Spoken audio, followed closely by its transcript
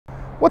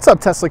What's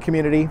up, Tesla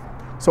community?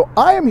 So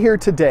I am here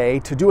today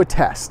to do a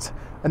test,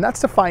 and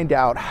that's to find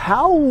out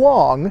how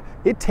long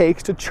it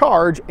takes to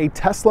charge a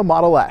Tesla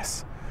Model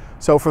S.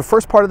 So for the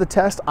first part of the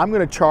test, I'm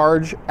going to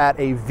charge at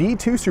a V3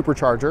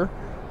 Supercharger.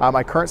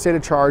 My current state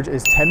of charge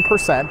is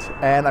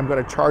 10%, and I'm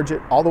going to charge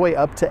it all the way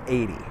up to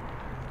 80.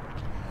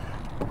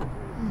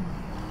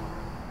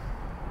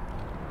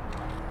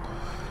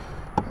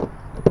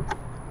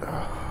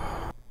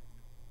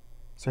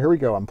 So here we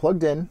go, I'm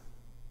plugged in.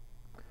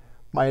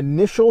 My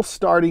initial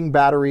starting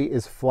battery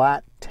is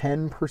flat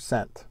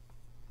 10%.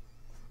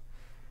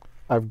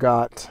 I've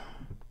got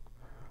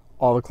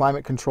all the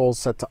climate controls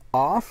set to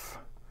off,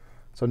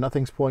 so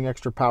nothing's pulling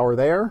extra power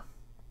there.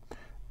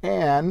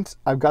 And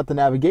I've got the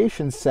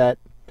navigation set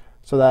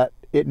so that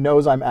it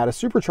knows I'm at a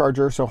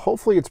supercharger, so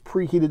hopefully it's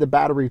preheated the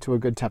battery to a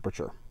good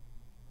temperature.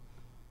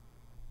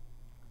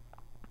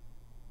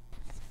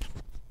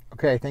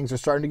 Okay, things are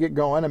starting to get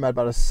going. I'm at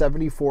about a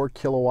 74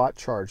 kilowatt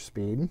charge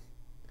speed.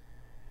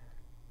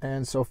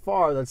 And so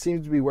far, that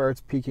seems to be where it's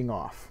peaking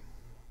off.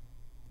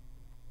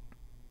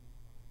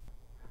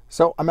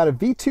 So I'm at a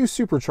V3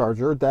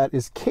 Supercharger that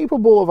is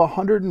capable of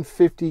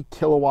 150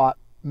 kilowatt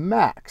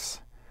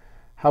max.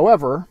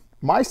 However,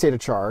 my state of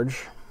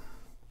charge,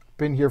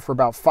 been here for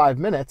about 5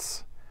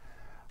 minutes,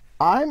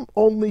 I'm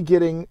only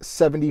getting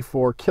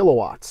 74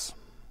 kilowatts.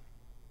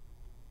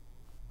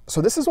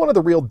 So this is one of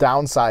the real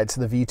downsides to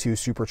the V3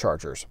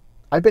 Superchargers.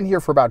 I've been here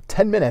for about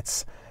 10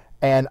 minutes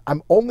and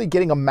I'm only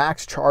getting a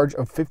max charge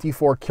of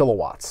 54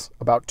 kilowatts,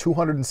 about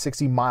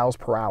 260 miles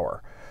per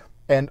hour.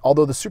 And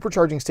although the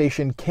supercharging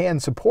station can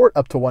support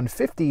up to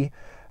 150,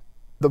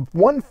 the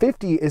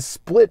 150 is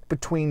split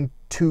between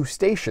two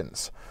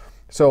stations.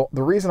 So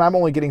the reason I'm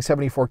only getting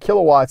 74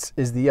 kilowatts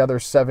is the other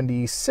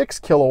 76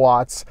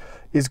 kilowatts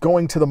is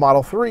going to the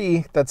Model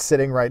 3 that's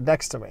sitting right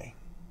next to me.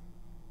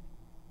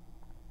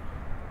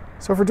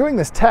 So for doing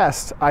this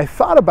test, I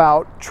thought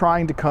about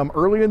trying to come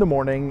early in the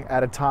morning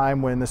at a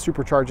time when the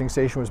supercharging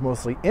station was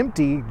mostly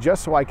empty,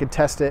 just so I could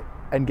test it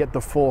and get the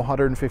full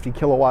 150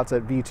 kilowatts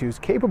that V2 is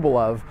capable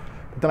of.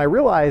 But then I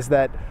realized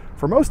that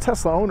for most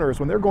Tesla owners,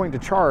 when they're going to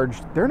charge,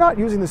 they're not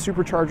using the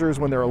superchargers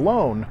when they're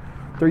alone.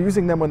 They're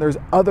using them when there's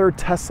other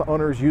Tesla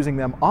owners using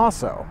them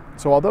also.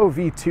 So although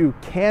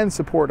V2 can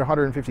support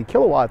 150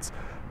 kilowatts,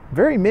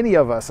 very many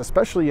of us,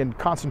 especially in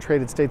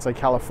concentrated states like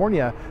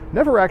California,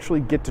 never actually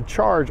get to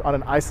charge on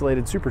an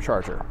isolated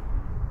supercharger.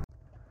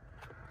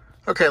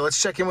 Okay, let's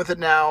check in with it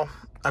now.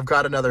 I've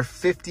got another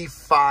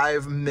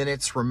 55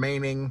 minutes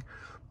remaining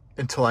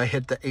until I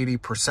hit the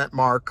 80%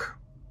 mark.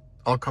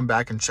 I'll come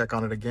back and check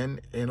on it again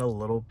in a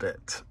little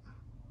bit.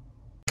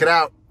 Check it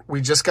out,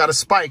 we just got a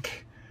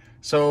spike.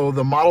 So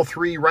the Model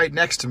 3 right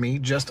next to me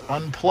just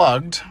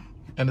unplugged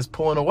and is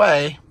pulling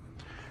away.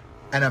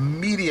 And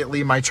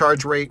immediately my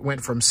charge rate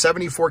went from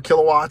 74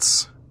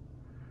 kilowatts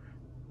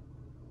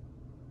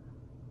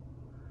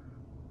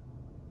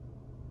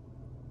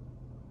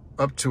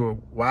up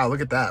to, wow,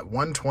 look at that,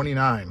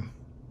 129.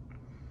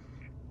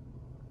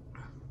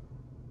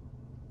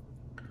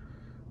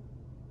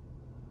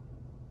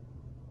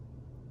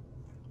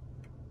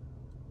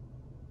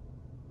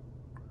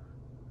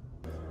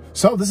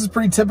 So this is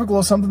pretty typical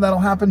of something that'll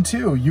happen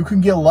too. You can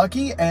get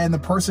lucky and the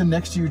person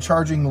next to you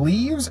charging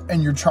leaves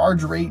and your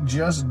charge rate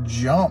just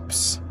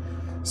jumps.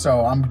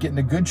 So I'm getting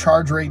a good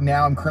charge rate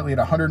now. I'm currently at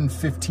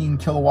 115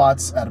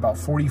 kilowatts at about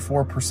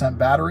 44%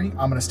 battery.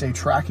 I'm gonna stay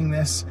tracking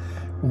this,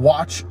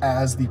 watch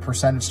as the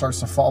percentage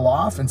starts to fall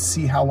off and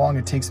see how long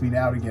it takes me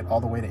now to get all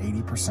the way to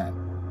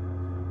 80%.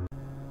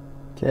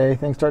 Okay,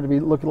 things start to be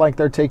looking like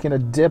they're taking a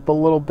dip a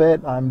little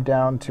bit. I'm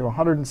down to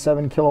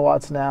 107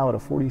 kilowatts now at a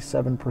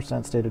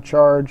 47% state of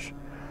charge.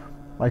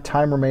 My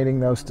time remaining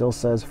though still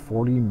says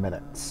 40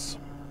 minutes.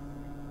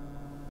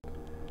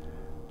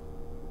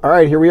 All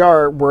right, here we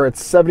are. We're at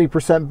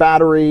 70%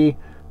 battery,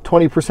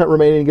 20%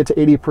 remaining to get to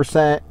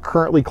 80%,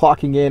 currently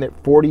clocking in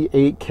at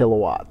 48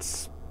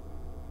 kilowatts.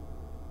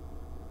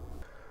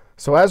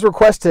 So as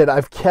requested,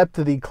 I've kept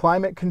the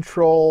climate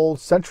control,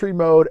 Sentry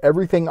mode,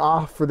 everything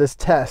off for this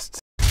test.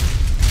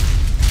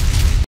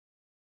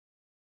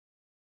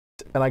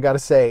 And I gotta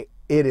say,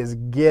 it is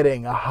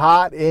getting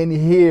hot in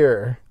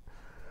here.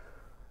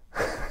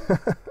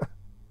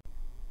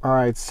 All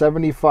right,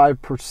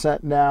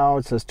 75% now.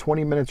 It says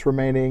 20 minutes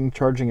remaining,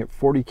 charging at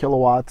 40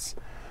 kilowatts.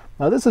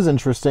 Now this is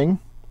interesting.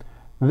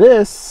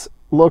 This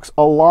looks like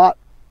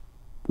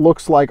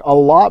a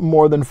lot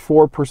more than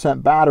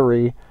 4%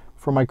 battery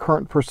for my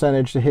current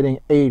percentage to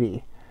hitting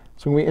 80.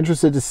 So I'm gonna be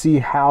interested to see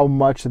how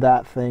much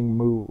that thing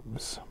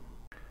moves.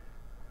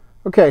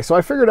 Okay, so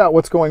I figured out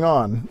what's going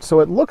on. So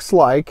it looks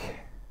like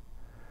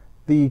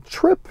the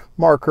trip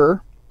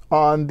marker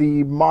on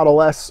the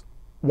Model S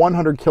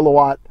 100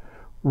 kilowatt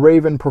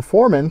Raven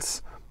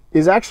Performance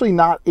is actually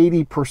not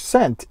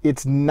 80%,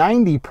 it's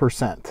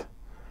 90%.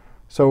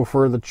 So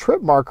for the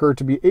trip marker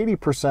to be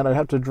 80%, I'd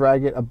have to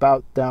drag it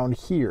about down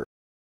here.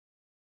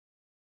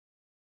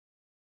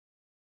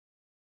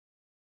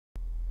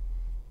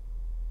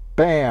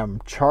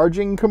 Bam,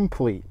 charging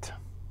complete.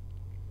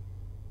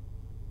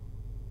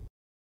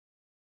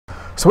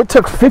 So it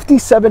took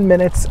 57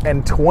 minutes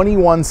and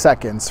 21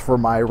 seconds for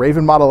my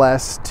Raven Model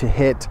S to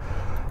hit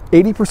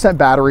 80%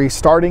 battery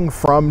starting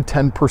from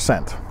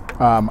 10%.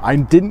 I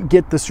didn't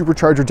get the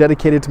supercharger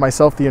dedicated to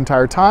myself the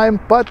entire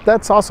time, but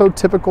that's also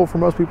typical for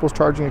most people's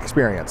charging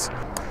experience.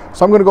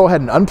 So I'm gonna go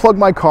ahead and unplug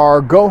my car,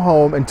 go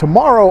home, and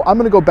tomorrow I'm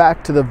gonna go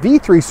back to the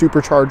V3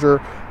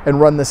 Supercharger and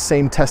run this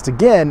same test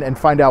again and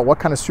find out what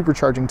kind of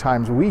supercharging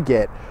times we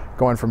get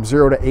going from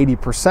 0 to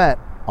 80%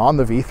 on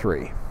the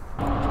V3.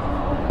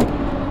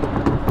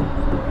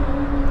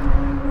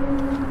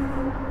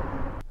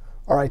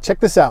 All right, check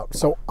this out.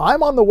 So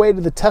I'm on the way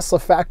to the Tesla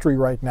factory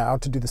right now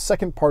to do the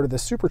second part of the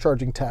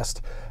supercharging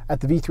test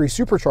at the V3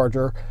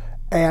 Supercharger.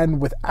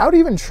 And without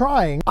even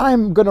trying,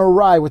 I'm gonna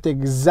arrive with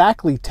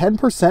exactly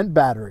 10%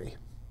 battery.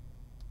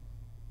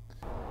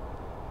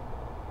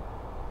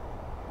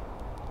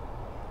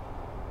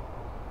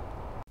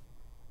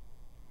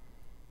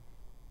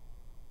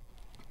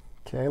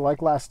 Okay,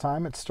 like last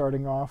time, it's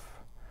starting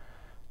off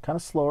kind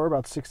of slower,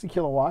 about 60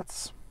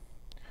 kilowatts.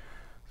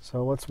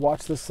 So let's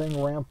watch this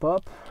thing ramp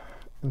up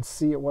and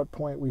see at what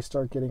point we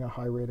start getting a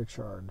high rate of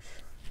charge.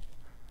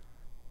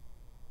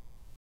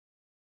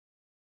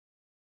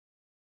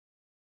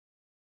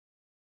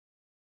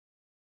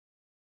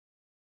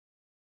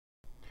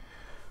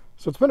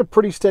 So it's been a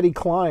pretty steady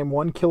climb,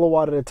 1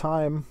 kilowatt at a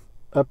time,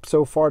 up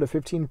so far to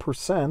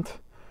 15%.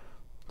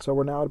 So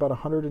we're now at about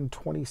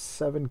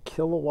 127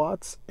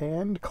 kilowatts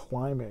and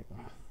climbing.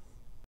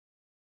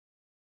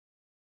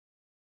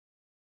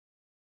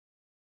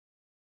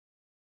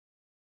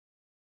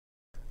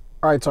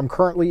 All right, so I'm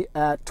currently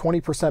at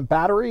 20%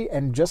 battery,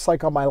 and just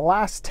like on my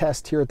last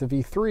test here at the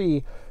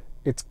V3,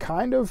 it's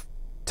kind of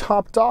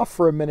topped off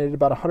for a minute at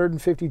about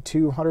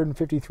 152,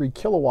 153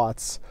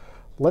 kilowatts.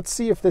 Let's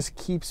see if this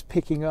keeps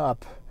picking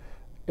up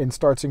and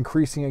starts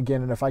increasing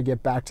again, and if I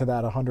get back to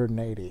that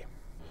 180.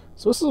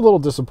 So this is a little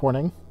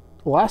disappointing.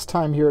 Last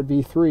time here at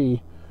V3,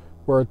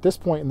 where at this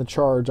point in the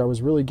charge, I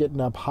was really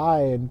getting up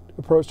high and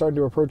starting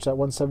to approach that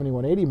 170,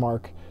 180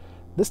 mark.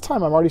 This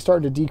time I'm already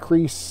starting to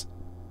decrease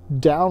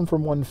down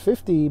from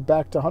 150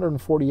 back to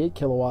 148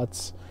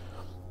 kilowatts,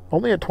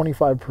 only at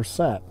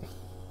 25%.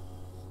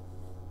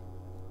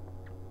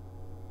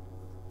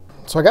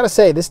 So I gotta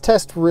say, this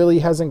test really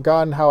hasn't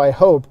gone how I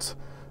hoped.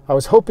 I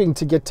was hoping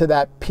to get to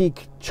that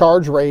peak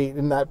charge rate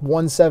in that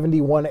 170,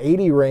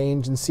 180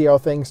 range and see how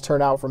things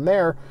turn out from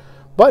there.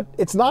 But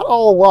it's not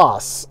all a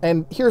loss,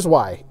 and here's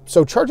why.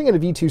 So charging at a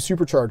V2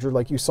 supercharger,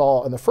 like you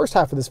saw in the first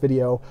half of this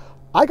video,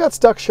 I got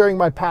stuck sharing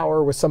my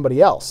power with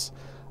somebody else.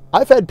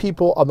 I've had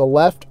people on the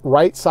left,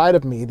 right side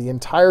of me the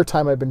entire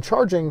time I've been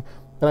charging,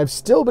 and I've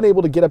still been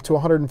able to get up to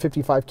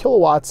 155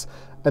 kilowatts,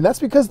 and that's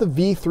because the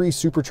V3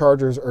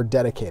 superchargers are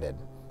dedicated.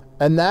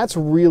 And that's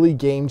really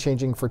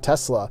game-changing for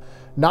Tesla,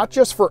 not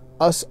just for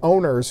us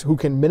owners who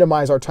can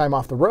minimize our time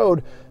off the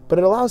road, but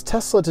it allows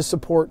Tesla to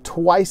support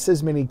twice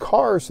as many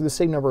cars through the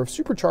same number of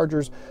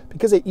superchargers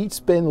because they each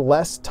spend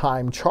less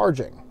time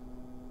charging.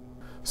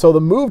 So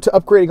the move to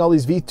upgrading all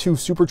these V2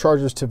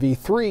 superchargers to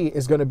V3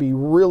 is going to be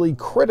really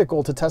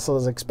critical to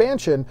Tesla's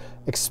expansion,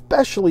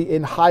 especially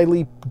in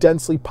highly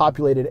densely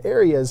populated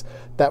areas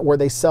where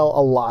they sell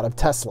a lot of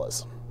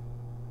Teslas.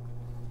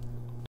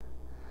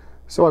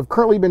 So I've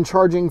currently been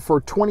charging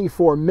for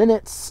 24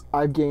 minutes.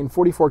 I've gained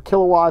 44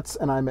 kilowatts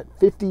and I'm at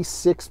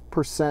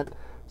 56%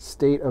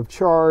 state of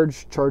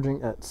charge,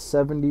 charging at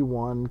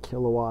 71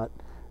 kilowatt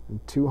and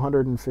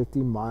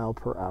 250 mile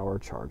per hour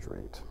charge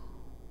rate.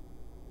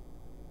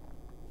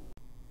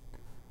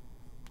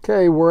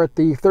 Okay, we're at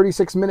the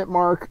 36-minute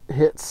mark,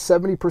 hit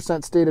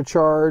 70% state of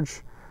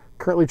charge,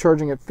 currently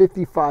charging at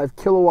 55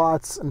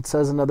 kilowatts, and it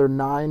says another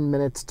 9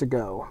 minutes to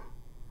go.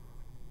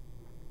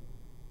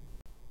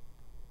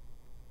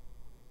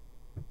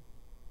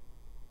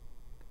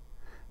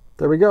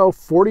 There we go,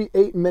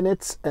 48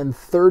 minutes and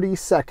 30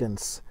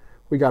 seconds.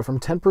 We got from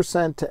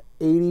 10% to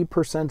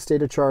 80%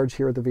 state of charge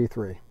here at the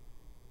V3.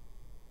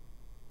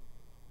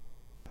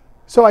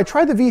 So I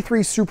tried the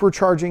V3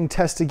 supercharging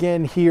test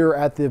again here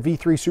at the V3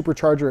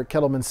 Supercharger at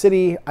Kettleman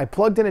City. I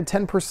plugged in at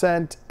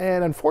 10%,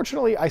 and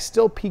unfortunately I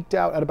still peaked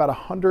out at about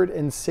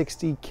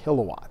 160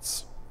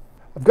 kilowatts.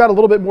 I've got a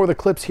little bit more of the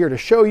clips here to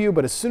show you,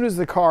 but as soon as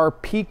the car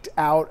peaked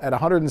out at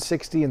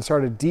 160 and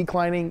started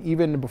declining,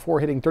 even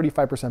before hitting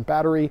 35%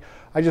 battery,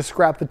 I just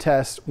scrapped the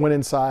test, went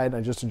inside, and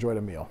I just enjoyed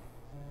a meal.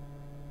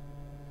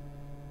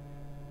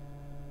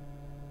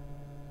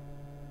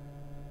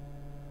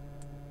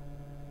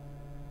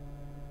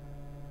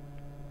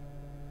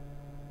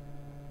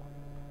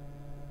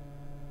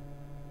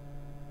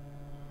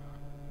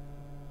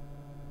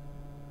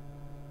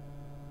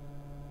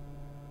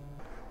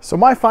 So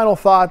my final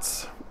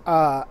thoughts,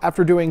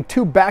 after doing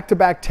 2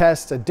 back-to-back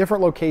tests at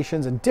different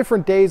locations and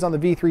different days on the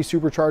V3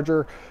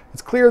 Supercharger,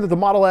 it's clear that the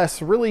Model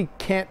S really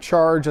can't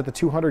charge at the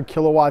 200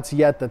 kilowatts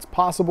yet that's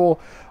possible.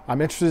 I'm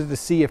interested to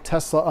see if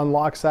Tesla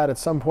unlocks that at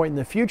some point in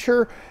the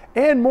future,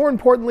 and more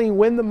importantly,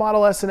 when the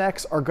Model S and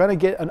X are gonna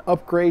get an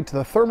upgrade to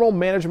the thermal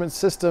management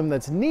system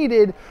that's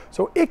needed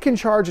so it can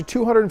charge at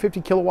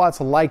 250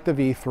 kilowatts like the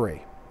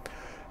V3.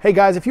 Hey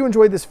guys, if you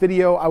enjoyed this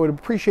video, I would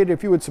appreciate it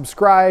if you would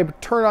subscribe,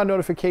 turn on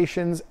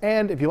notifications,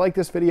 and if you like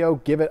this video,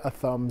 give it a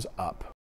thumbs up.